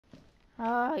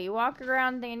Oh, you walk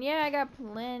around thinking, yeah, I got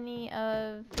plenty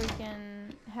of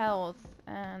freaking health,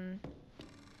 and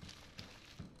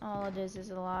all it is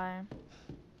a lie.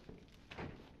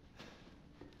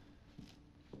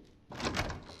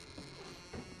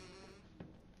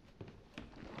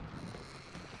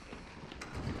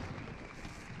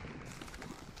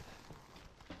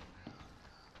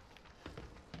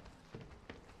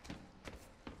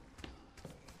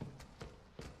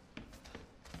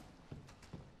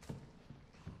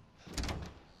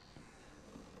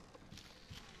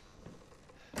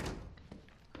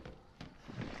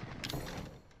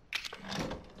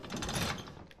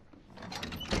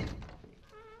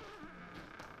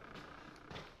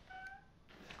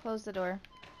 Close the door.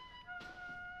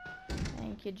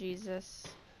 Thank you, Jesus.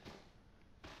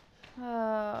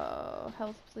 Oh,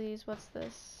 health please. What's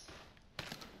this?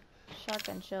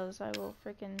 Shotgun shells. I will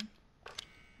freaking...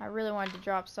 I really wanted to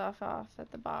drop stuff off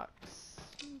at the box.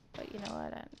 But you know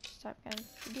what? I just have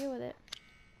to deal with it.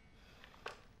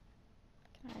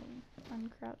 Can I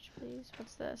uncrouch, please?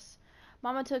 What's this?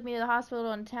 Mama took me to the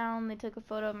hospital in town. They took a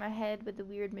photo of my head with the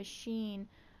weird machine.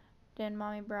 Then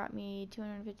Mommy brought me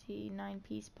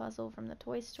 259-piece puzzle from the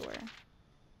toy store.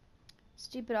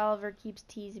 Stupid Oliver keeps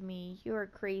teasing me. You're a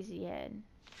crazy head.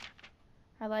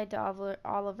 I lied to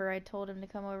Oliver. I told him to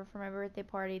come over for my birthday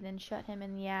party, then shut him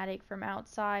in the attic from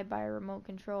outside by a remote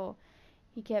control.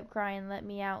 He kept crying, "Let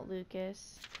me out,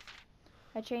 Lucas."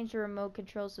 I changed the remote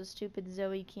control so stupid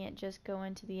Zoe can't just go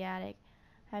into the attic.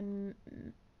 I melded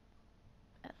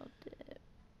it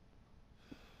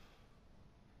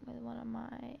with one of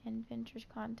my Inventors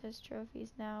Contest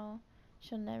trophies. Now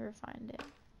she'll never find it.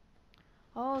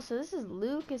 Oh, so this is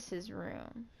Lucas's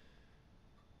room.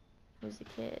 He was a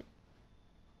kid.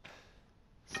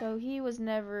 So he was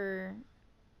never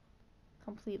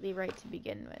completely right to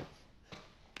begin with.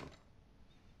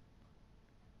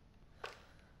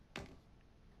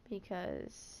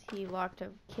 Because he locked a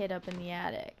kid up in the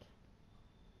attic.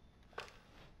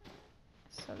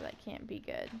 So that can't be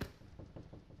good.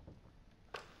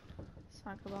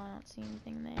 Soccer ball, I don't see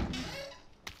anything there.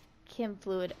 Chem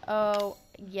fluid. Oh,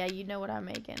 yeah, you know what I'm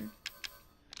making.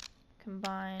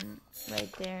 Combine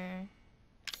right there.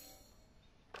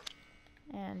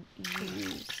 And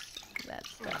use that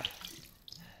stuff.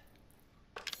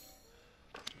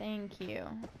 Thank you.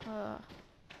 Ugh.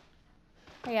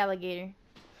 Hey, alligator.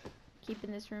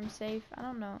 Keeping this room safe? I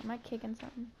don't know. Am I kicking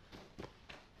something?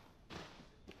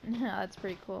 No, that's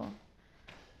pretty cool.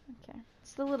 Okay.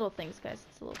 It's the little things, guys.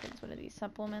 It's the little things. What are these?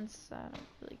 Supplements? I don't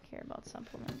really care about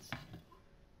supplements.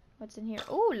 What's in here?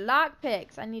 Oh,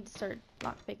 lockpicks! I need to start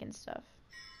lockpicking stuff.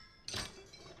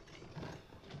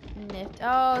 Nift.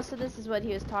 Oh, so this is what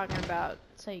he was talking about.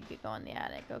 So you could go in the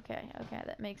attic. Okay, okay,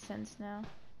 that makes sense now.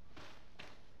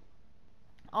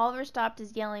 Oliver stopped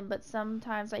his yelling, but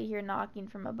sometimes I hear knocking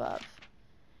from above.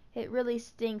 It really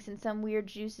stinks, and some weird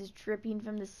juice is dripping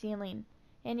from the ceiling.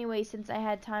 Anyway, since I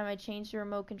had time, I changed the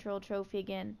remote control trophy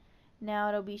again. Now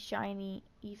it'll be shiny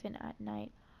even at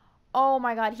night. Oh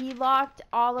my god, he locked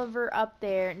Oliver up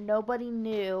there. Nobody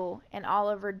knew, and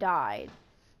Oliver died.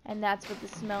 And that's what the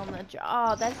smell in the jar.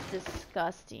 Oh, that's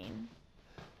disgusting.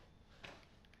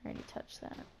 I already touched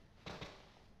that.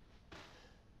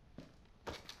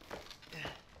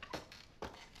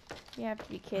 You have to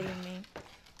be kidding me.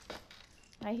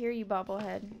 I hear you,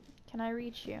 bobblehead. Can I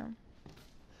reach you?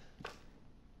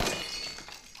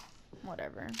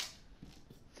 Whatever.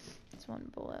 It's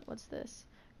one bullet. What's this?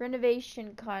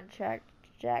 Renovation contract.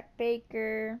 Jack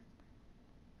Baker.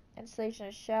 Installation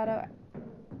of shadow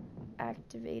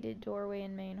activated doorway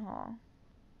in main hall.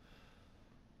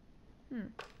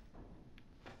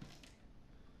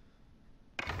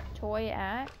 Toy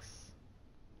axe.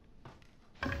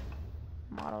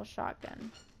 Model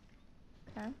shotgun.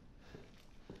 Okay.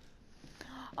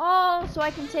 Oh, so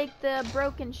I can take the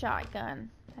broken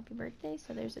shotgun. Happy birthday.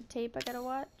 So there's a tape I gotta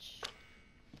watch.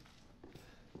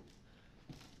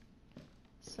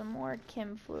 Some more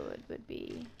chem fluid would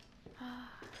be.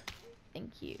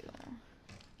 Thank you.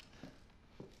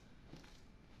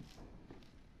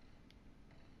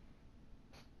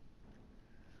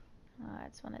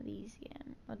 It's one of these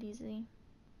again. What is he?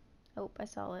 Oh, I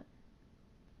saw it.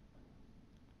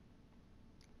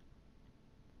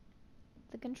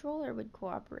 The controller would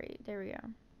cooperate. There we go.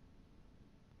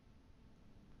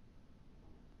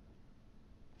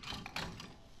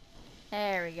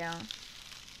 There we go.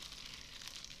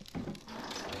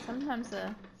 Sometimes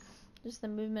just the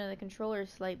movement of the controller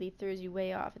slightly throws you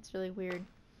way off. It's really weird.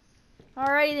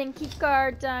 Alrighty then, key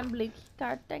card time. Blue key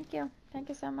card. Thank you. Thank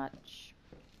you so much.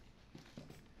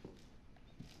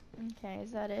 Okay,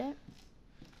 is that it?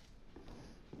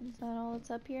 Is that all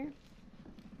that's up here?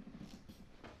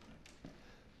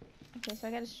 Okay, so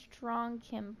I got a strong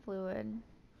chem fluid.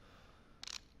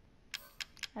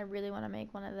 I really want to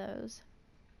make one of those.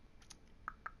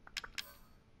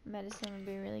 Medicine would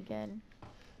be really good.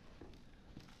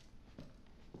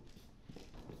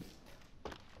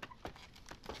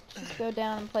 Just go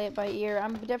down and play it by ear.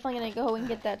 I'm definitely gonna go and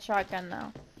get that shotgun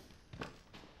though.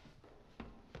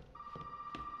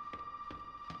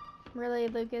 Really,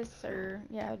 Lucas? Or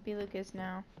yeah, it would be Lucas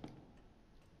now.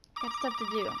 Got stuff to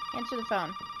do. Answer the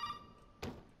phone.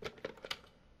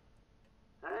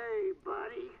 Hey,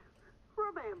 buddy.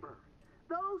 Remember,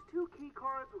 those 2 key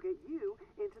cards will get you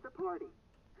into the party.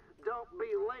 Don't be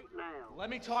late now. Let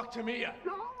me talk to Mia.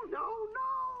 No, no,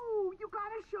 no! You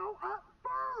gotta show up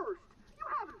first. You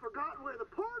haven't forgotten where the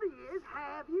party is,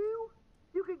 have you?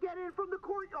 You can get in from the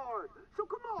courtyard. So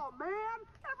come on, man.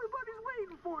 Everybody's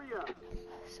waiting for you.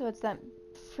 So it's that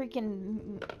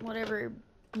freaking whatever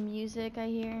music I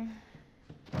hear.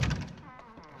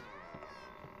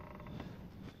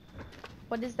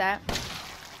 What is that?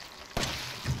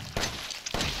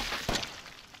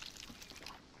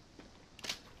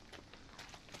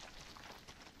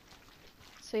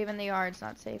 So even the yard's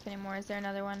not safe anymore. Is there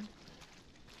another one?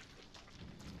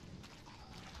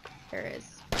 There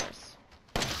is, of course.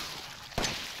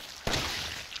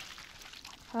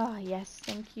 Oh, yes.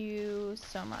 Thank you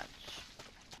so much.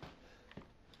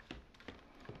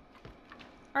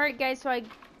 Alright, guys. So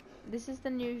this is the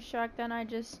new shotgun I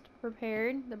just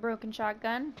repaired. The broken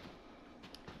shotgun.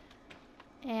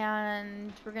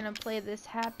 And we're going to play this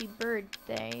happy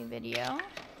birthday video.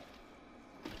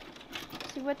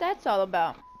 See what that's all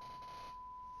about.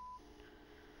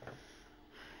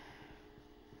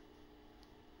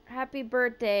 Happy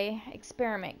birthday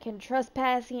experiment. Can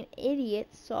trespassing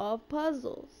idiots solve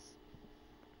puzzles?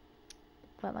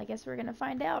 Well, I guess we're gonna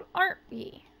find out, aren't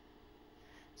we?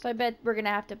 So I bet we're gonna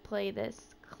have to play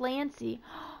this. Clancy.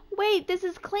 Wait, this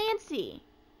is Clancy.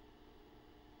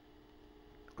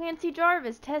 Clancy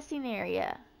Jarvis, testing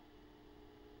area.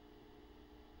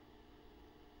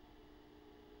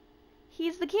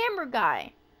 He's the camera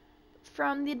guy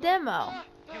from the demo.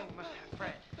 You, my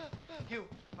friend, you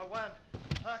are one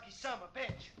lucky son of a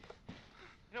bitch.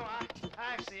 You know,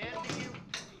 I actually envy you.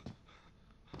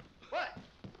 What?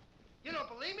 You don't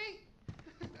believe me?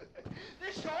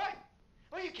 This short?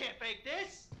 Well, you can't fake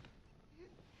this.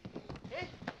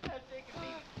 It's taken me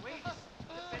weeks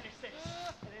to finish this.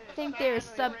 I think there's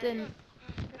something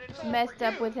messed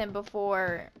up with him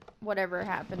before whatever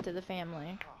happened to the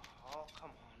family. Oh, come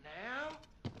on now.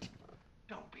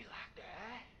 Don't be like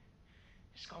that.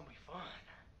 It's gonna be fun.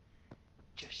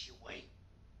 Just you wait.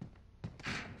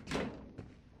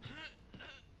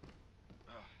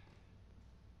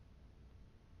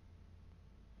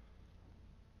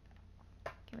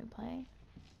 Can we play?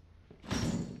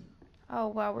 Oh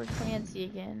wow, we're Clancy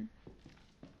again.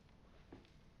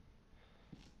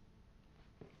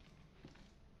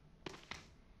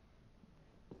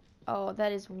 Oh,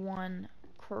 that is one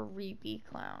creepy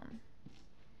clown.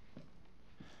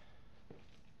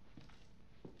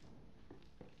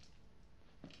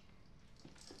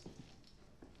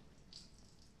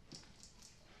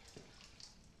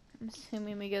 I'm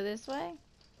assuming we go this way.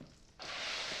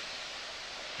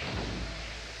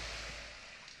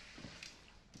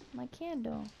 My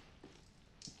candle.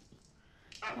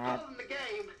 I've told them the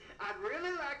game. I'd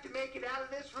really like to make it out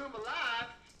of this room alive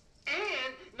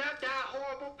and not die a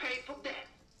horrible, painful death.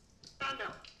 I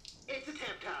know. It's a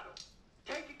temp title.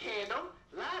 Take a candle,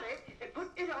 light it, and put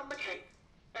it on the cake.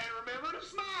 And remember to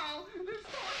smile. This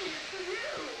party is for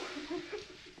you.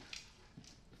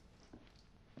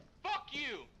 Fuck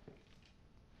you!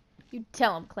 You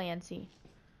tell him, Clancy.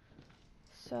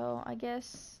 So, I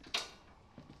guess...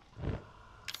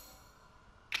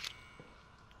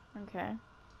 Okay.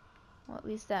 Well, at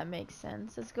least that makes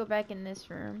sense. Let's go back in this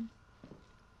room.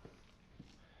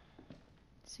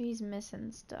 So he's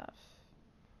missing stuff.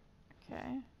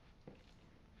 Okay.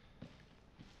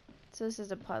 So this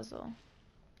is a puzzle.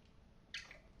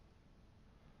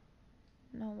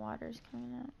 No water's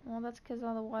coming out. Well, that's because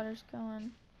all the water's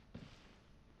going.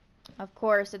 Of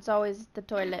course, it's always the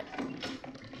toilet.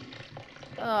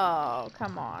 Oh,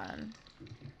 come on.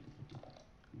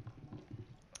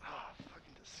 Ah,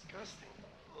 fucking disgusting.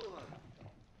 Ugh.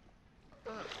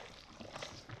 Ugh.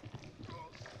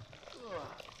 Ugh.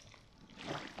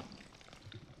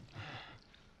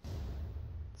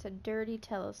 It's a dirty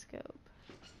telescope.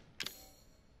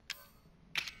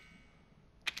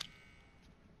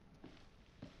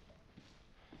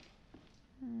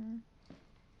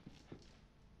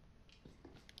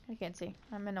 I can't see.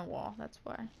 I'm in a wall, that's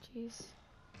why. Jeez.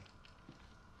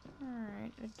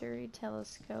 Alright, a dirty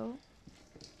telescope.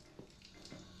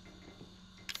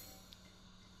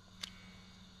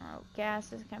 Oh,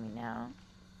 gas is coming out.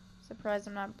 Surprised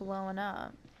I'm not blowing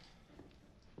up.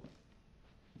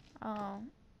 Oh,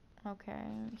 okay.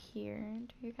 Here.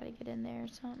 Do you gotta get in there or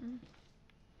something?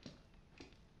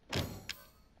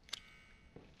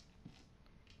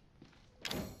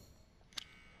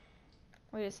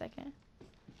 Wait a second.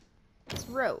 It's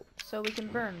rope, so we can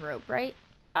burn rope, right?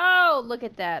 Oh, look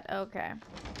at that. Okay.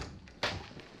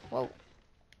 Whoa.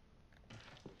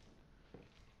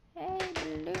 Hey,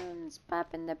 balloons.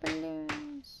 Popping the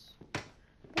balloons.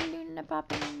 Balloon a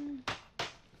popping.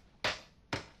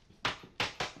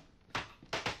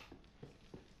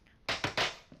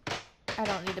 I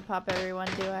don't need to pop everyone,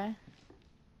 do I?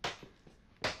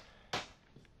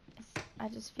 I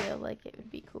just feel like it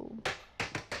would be cool.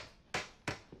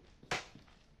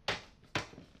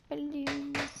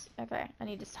 Balloons. Okay, I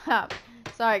need to stop.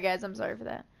 Sorry, guys. I'm sorry for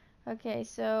that. Okay,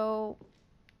 so...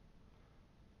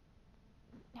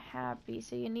 happy.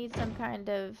 So you need some kind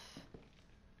of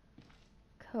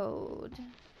code.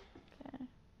 Okay.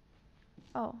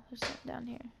 Oh, there's something down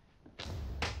here.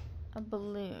 A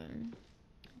balloon.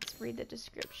 Let's read the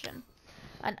description.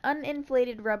 An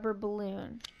uninflated rubber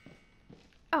balloon.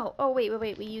 Oh,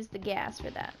 wait. We used the gas for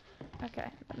that. Okay,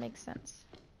 that makes sense.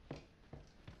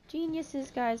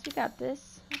 Geniuses, guys. We got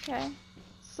this. Okay.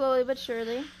 Slowly but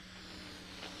surely.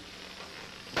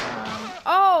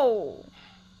 Oh!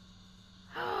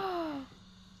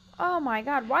 Oh my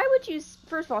god. Why would you,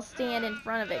 first of all, stand in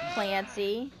front of it,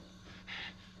 Clancy?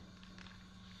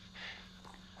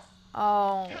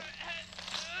 Oh.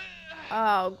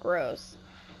 Oh, gross.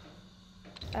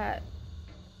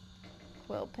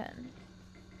 Quill pen.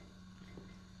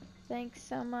 Thanks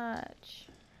so much.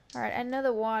 Alright, I know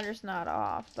the water's not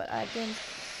off, but I didn't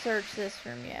search this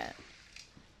room yet.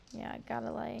 Yeah, I got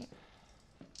a light.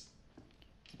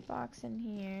 Box in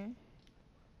here.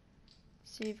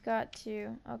 So you've got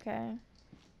to, okay.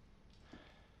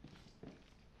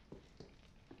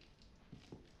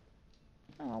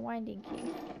 Oh, a winding key.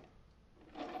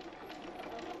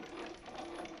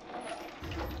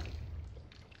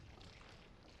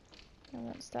 It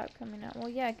won't stop coming out. Well,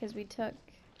 yeah, because we took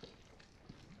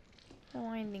the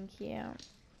winding key out.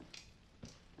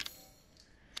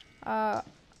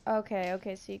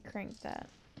 Okay, so you crank that.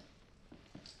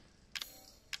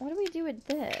 What do we do with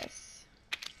this?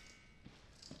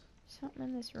 Something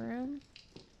in this room?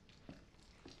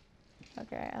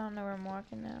 Okay, I don't know where I'm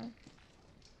walking now.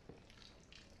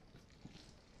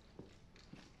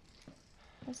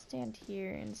 Let's stand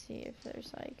here and see if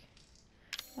there's like...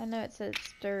 I know it says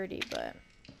it's dirty, but...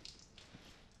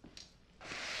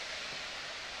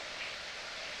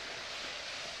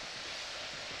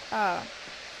 Oh,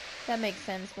 that makes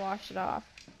sense. Wash it off.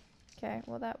 Okay,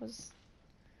 well that was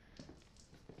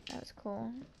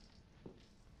cool.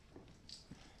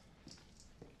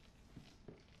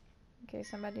 Okay,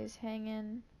 somebody's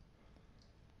hanging.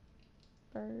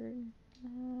 Bird.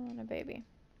 Oh, and a baby.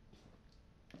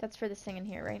 That's for this thing in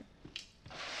here, right?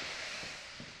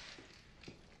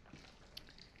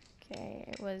 Okay,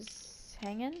 it was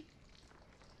hanging.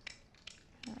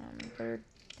 Bird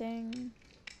thing.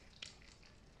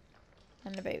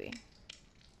 And a baby.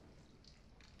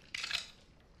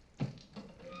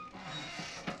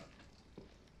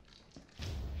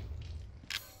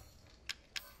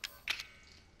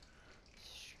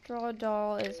 Straw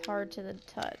doll is hard to the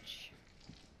touch.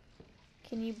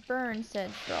 Can you burn said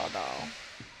straw doll?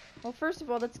 Well, first of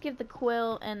all, let's give the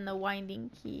quill and the winding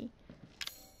key.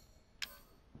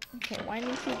 Okay,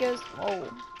 winding key goes... Oh.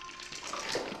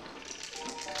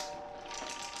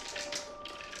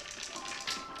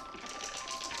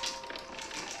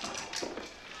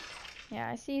 Yeah,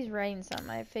 I see he's writing something.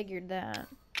 I figured that.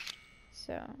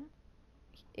 So,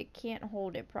 it can't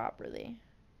hold it properly.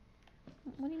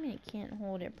 What do you mean it can't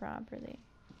hold it properly?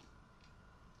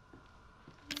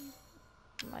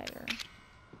 Lighter.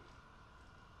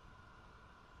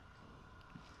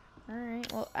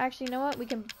 Alright, well, actually, you know what? We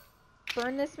can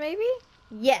burn this, maybe?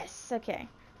 Yes! Okay.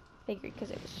 Figured,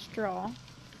 because it was straw.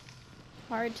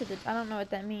 Hard to the... I don't know what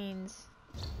that means.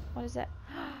 What is that?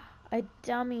 A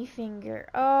dummy finger.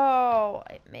 Oh,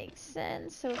 it makes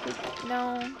sense. So if we...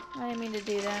 No, I didn't mean to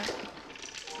do that.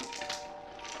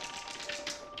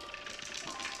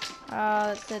 Oh,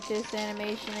 let's set this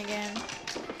animation again.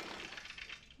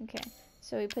 Okay,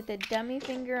 so we put the dummy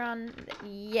finger on...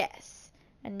 Yes.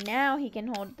 And now he can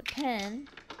hold the pen.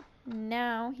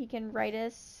 Now he can write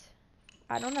us...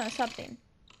 I don't know, something.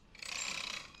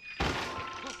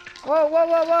 Whoa, whoa,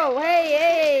 whoa, whoa! Hey,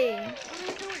 hey!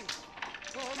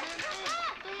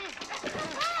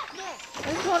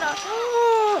 What's going on?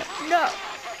 Oh, no!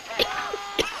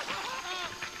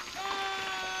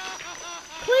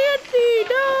 Clancy,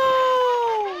 no!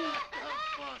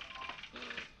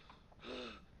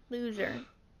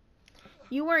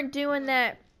 weren't doing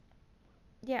that.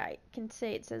 Yeah, I can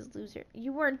say it says loser.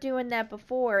 You weren't doing that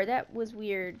before. That was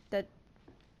weird. That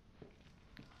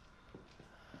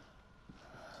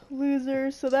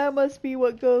loser. So that must be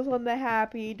what goes on the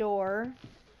happy door.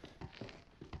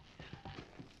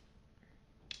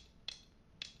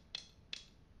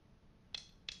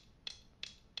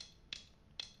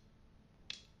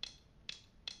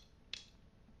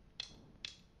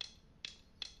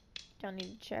 Don't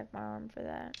need to check my arm for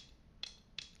that.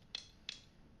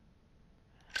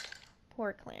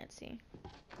 Poor Clancy.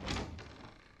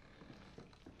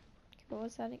 What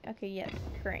was that? Okay, yes,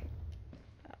 crank.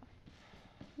 Oh.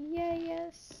 Yeah,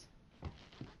 yes.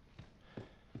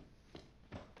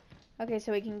 Okay,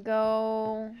 so we can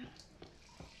go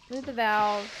move the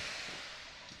valve,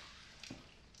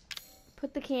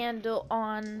 put the candle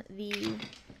on the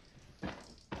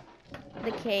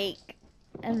cake,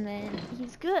 and then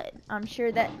he's good. I'm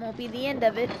sure that won't be the end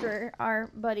of it for our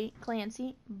buddy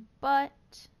Clancy, but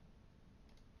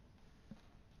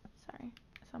sorry,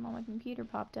 something on my computer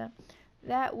popped up.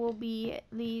 That will be at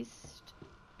least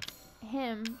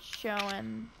him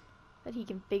showing that he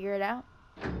can figure it out.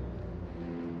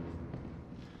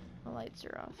 The lights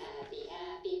are off.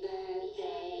 Happy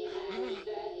birthday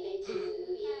to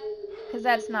you. Because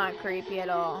that's not creepy at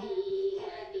all.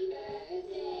 Happy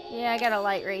birthday. Yeah, I got a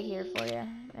light right here for you.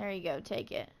 There you go,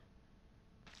 take it.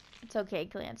 It's okay,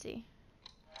 Clancy.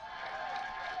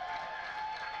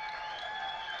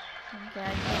 Okay,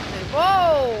 I can't move.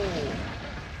 Whoa!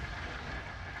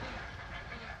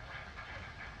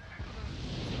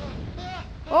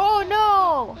 Oh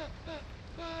no!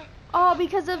 Oh,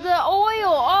 because of the oil.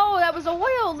 Oh, that was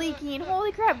oil leaking.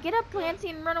 Holy crap. Get up, Clancy,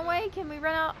 and run away. Can we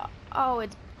run out? Oh,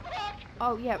 it's...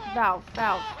 Oh, yeah, valve.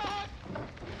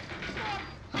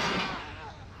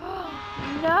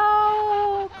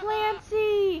 No,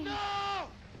 Clancy.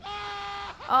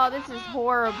 Oh, this is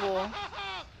horrible.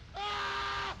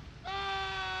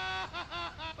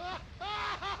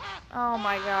 Oh,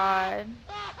 my God.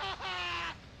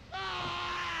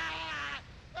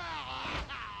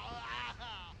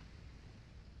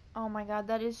 Oh my God,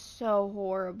 that is so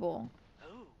horrible.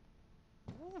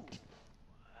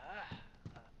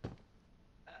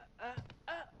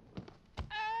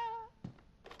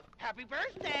 Happy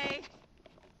birthday!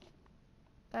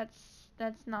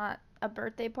 That's not a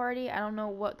birthday party. I don't know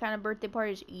what kind of birthday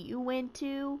parties you went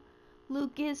to,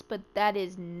 Lucas, but that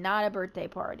is not a birthday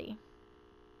party.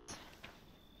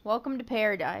 Welcome to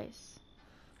paradise.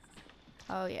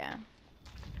 Oh yeah.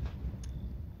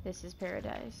 This is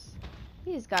paradise.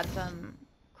 He's got some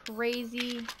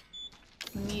crazy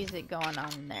music going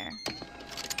on in there.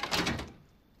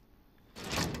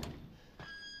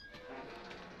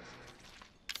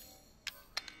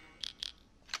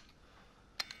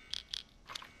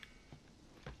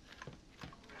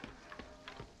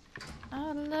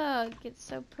 Oh look, it's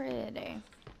so pretty.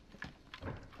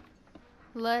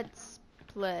 Let's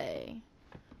play.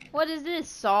 What is this,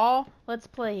 Saul? Let's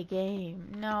play a game.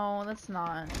 No, that's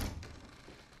not.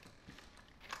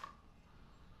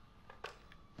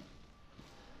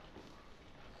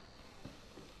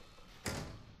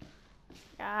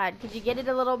 God, could you get it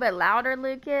a little bit louder,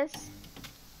 Lucas?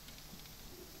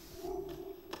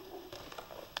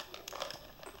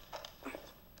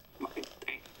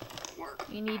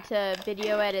 You need to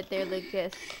video edit there,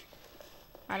 Lucas.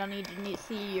 I don't need to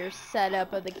see your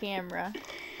setup of the camera.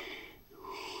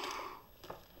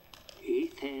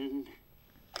 Ethan.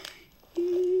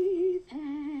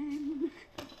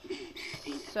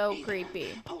 So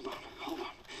creepy. Hold on.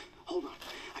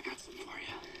 I got some for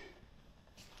you.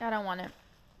 I don't want it.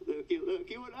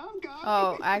 Looky what I've got.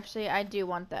 Oh, actually, I do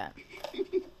want that.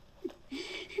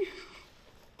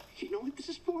 You know what this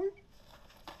is for?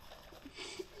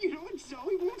 You know what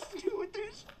Zoe wants to do with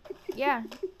this? Yeah.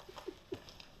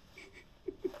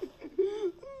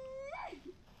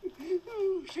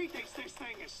 She thinks this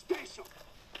thing is special.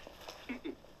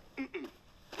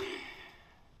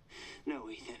 No,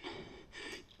 Ethan.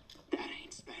 That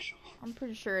ain't special. I'm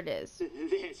pretty sure it is.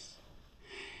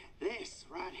 This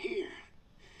right here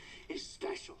is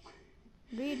special. What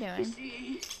are you You doing?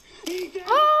 see, Ethan?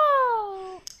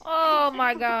 Oh! Oh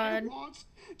my God. Wants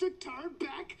to turn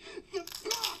back the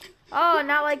clock. Oh,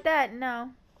 not like that,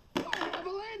 no. Oh,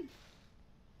 Evelyn!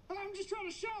 I'm just trying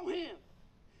to show him.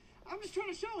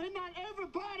 Not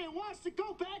everybody wants to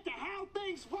go back to how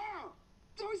things were.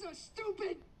 There's a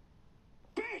stupid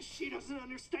bitch. She doesn't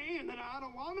understand that I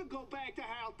don't want to go back to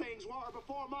how things were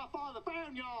before my father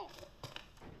found y'all.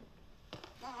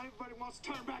 Not everybody wants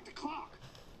to turn back the clock.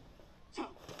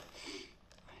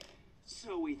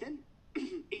 Ethan,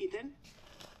 Ethan,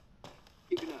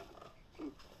 you're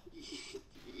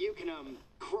you can,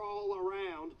 crawl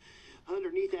around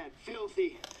underneath that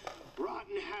filthy,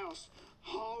 rotten house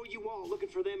all you want looking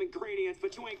for them ingredients,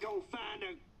 but you ain't gonna find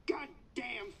a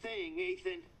goddamn thing,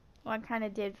 Ethan. Well, I kind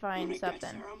of did find Wanna make that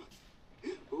something. serum?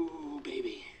 Ooh,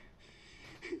 baby.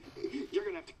 You're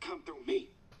gonna have to come through me.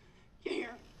 You hear?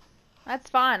 That's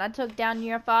fine. I took down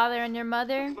your father and your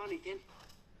mother. Come on, Ethan.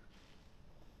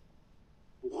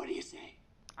 What do you say?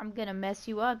 I'm gonna mess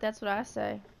you up. That's what I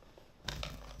say.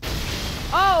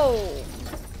 Oh!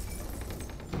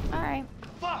 Alright.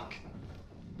 Fuck!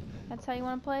 That's how you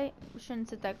want to play it? We shouldn't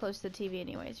sit that close to the TV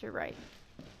anyways. You're right.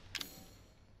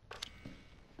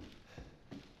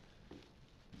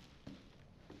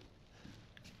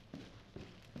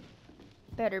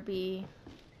 Better be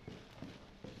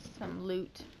some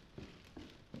loot.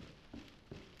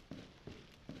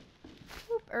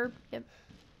 Oop, herb. Yep.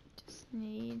 Just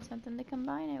need something to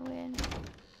combine it with.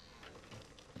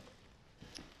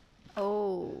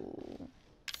 Oh.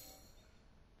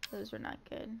 Those are not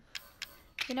good.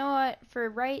 You know what? For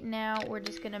right now, we're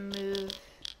just gonna move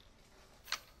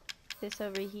this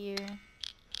over here.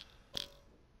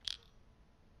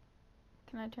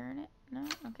 Can I turn it? No?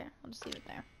 Okay, I'll just leave it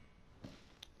there.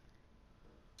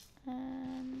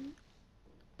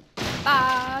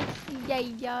 Box!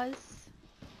 Yay, yes!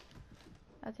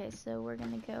 Okay, so we're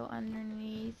gonna go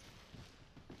underneath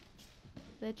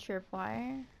the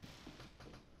tripwire.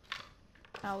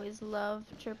 I always love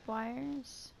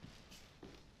tripwires.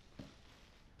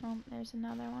 Oh, there's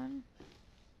another one.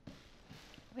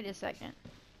 Wait a second.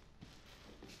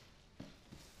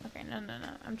 Okay, no.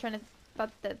 I'm trying to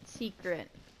thought that secret.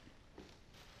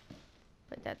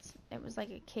 But it was like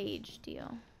a cage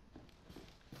deal.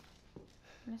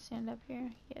 Can I stand up here?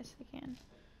 Yes, I can.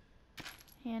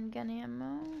 Handgun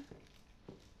ammo.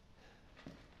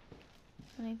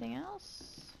 Anything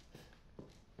else?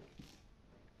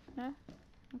 No?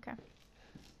 Okay.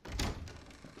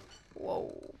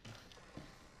 Whoa.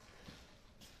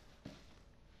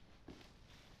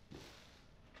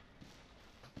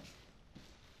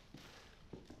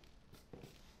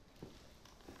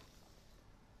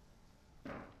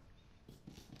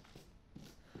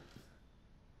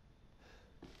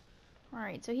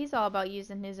 Alright, so he's all about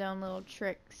using his own little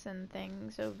tricks and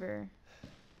things over.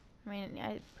 I mean,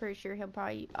 I'm pretty sure he'll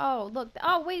probably. Oh, look.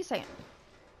 Oh, wait a second.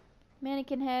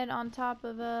 Mannequin head on top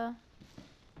of a.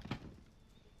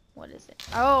 What is it?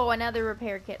 Oh, another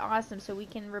repair kit. Awesome. So we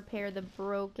can repair the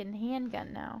broken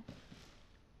handgun now.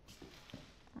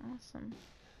 Awesome.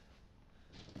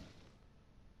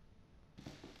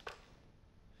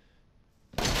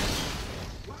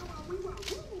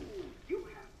 You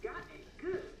have got a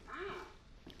good eye.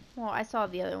 Well, I saw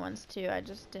the other ones too. I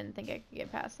just didn't think I could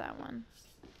get past that one.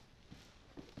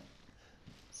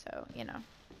 So, you know.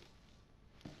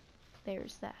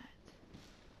 There's that.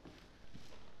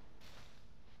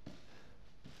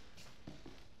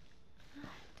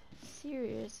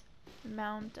 Serious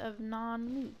amount of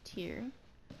non-loot here.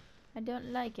 I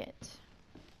don't like it.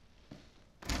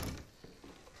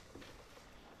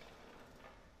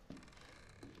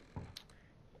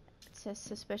 It's a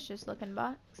suspicious looking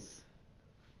box.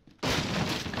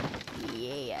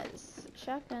 Yes.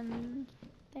 Shotgun.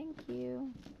 Thank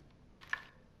you.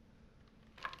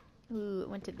 Ooh, it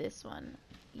went to this one.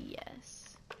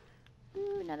 Yes.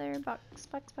 Ooh, another box.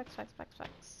 Box.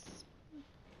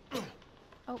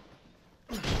 Oh.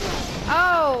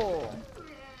 Oh!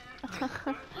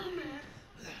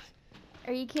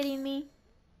 Are you kidding me?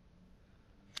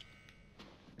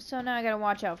 So now I gotta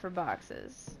watch out for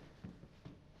boxes.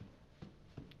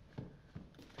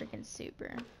 Freaking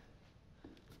super.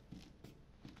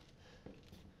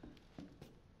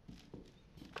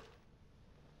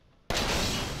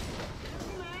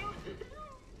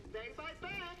 They fight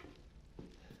back.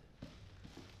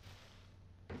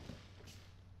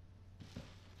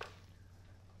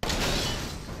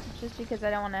 Just because I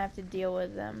don't want to have to deal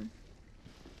with them.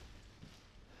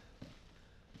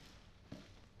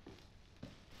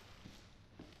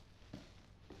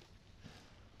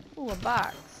 Ooh, a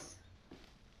box.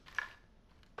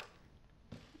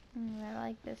 I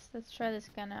like this. Let's try this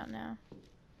gun out now.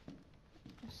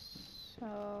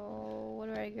 So,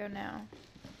 where do I go now?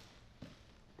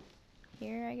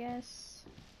 Here, I guess.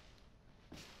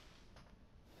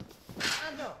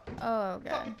 I know. Oh,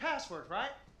 God. Fucking password, right?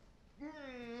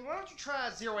 Why don't you try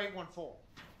 0814?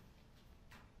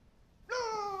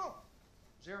 No.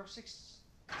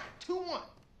 0621.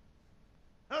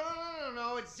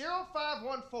 No. It's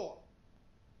 0514.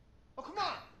 Oh, come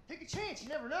on. Take a chance. You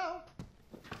never know.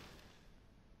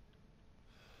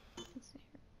 Let's see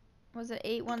here. Was it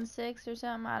 816 or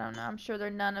something? I don't know. I'm sure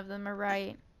none of them are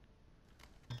right.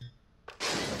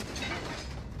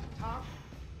 tock,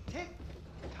 tick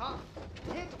tock,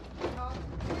 tick tock,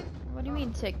 tick. What do you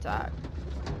mean TikTok?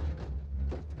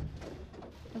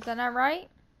 Is that not right?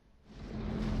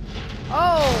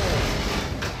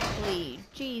 Oh! Holy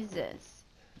Jesus.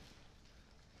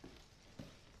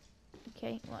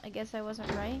 Okay, well, I guess I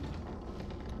wasn't right.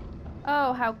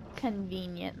 Oh, how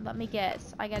convenient. Let me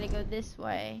guess. I gotta go this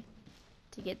way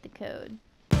to get the code.